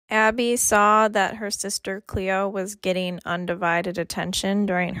Abby saw that her sister Cleo was getting undivided attention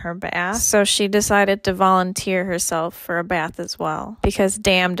during her bath, so she decided to volunteer herself for a bath as well, because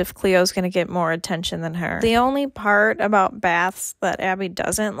damned if Cleo's gonna get more attention than her. The only part about baths that Abby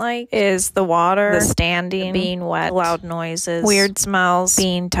doesn't like is the water, the standing, being wet, loud noises, weird smells,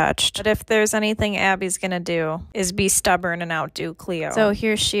 being touched. But if there's anything Abby's gonna do is be stubborn and outdo Cleo. So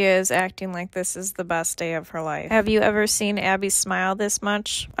here she is acting like this is the best day of her life. Have you ever seen Abby smile this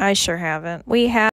much? I sure haven't. We have